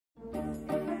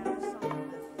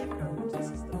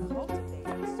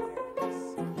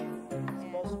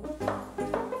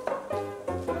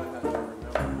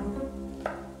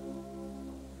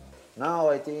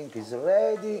think is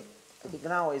ready. I think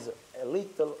now is a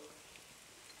little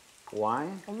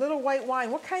wine. A little white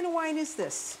wine. What kind of wine is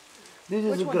this? This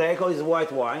is Greco, is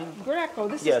white wine. Greco.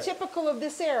 This is typical of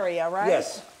this area, right?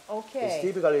 Yes. Okay. It's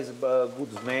typical, it's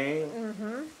good smell.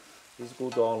 It's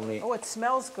good only. Oh, it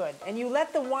smells good. And you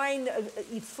let the wine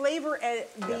flavor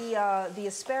the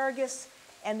asparagus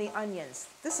and the onions.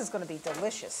 This is going to be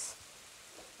delicious.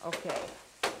 Okay.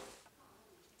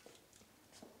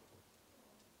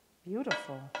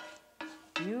 Beautiful.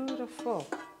 Beautiful.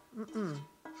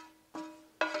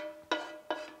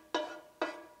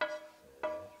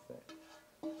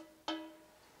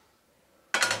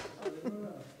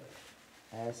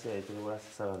 Sì, ti devo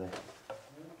assare.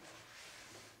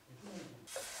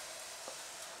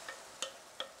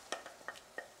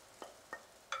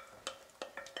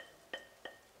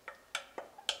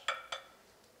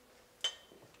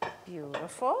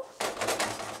 Beautiful.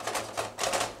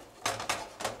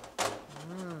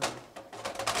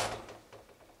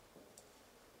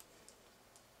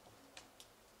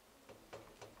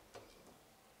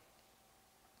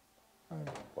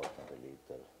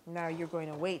 Now you're going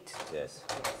to wait. Yes.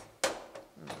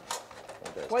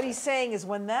 What he's saying is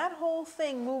when that whole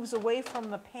thing moves away from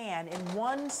the pan in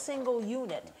one single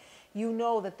unit, you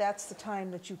know that that's the time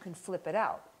that you can flip it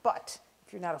out. But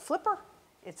if you're not a flipper,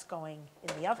 it's going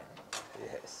in the oven.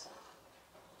 Yes.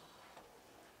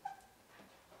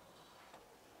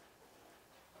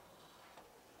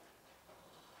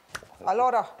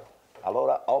 Allora.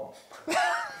 Oh.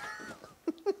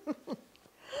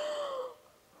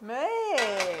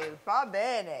 Va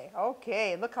bene.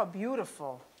 Okay, look how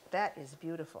beautiful. That is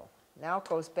beautiful. Now it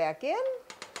goes back in,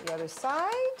 the other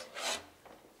side,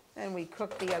 and we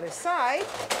cook the other side.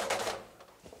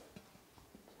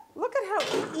 Look at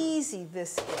how easy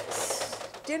this is.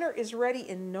 Dinner is ready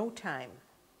in no time.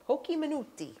 Pochi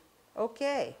minuti.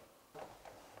 Okay.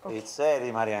 It's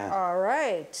ready, Marianne. All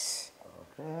right.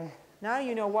 Okay. Now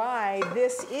you know why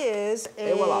this is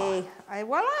a... Et voilà.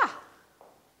 Voila.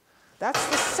 That's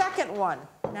the second one.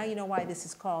 Now you know why this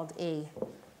is called a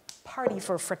party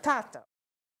for frittata.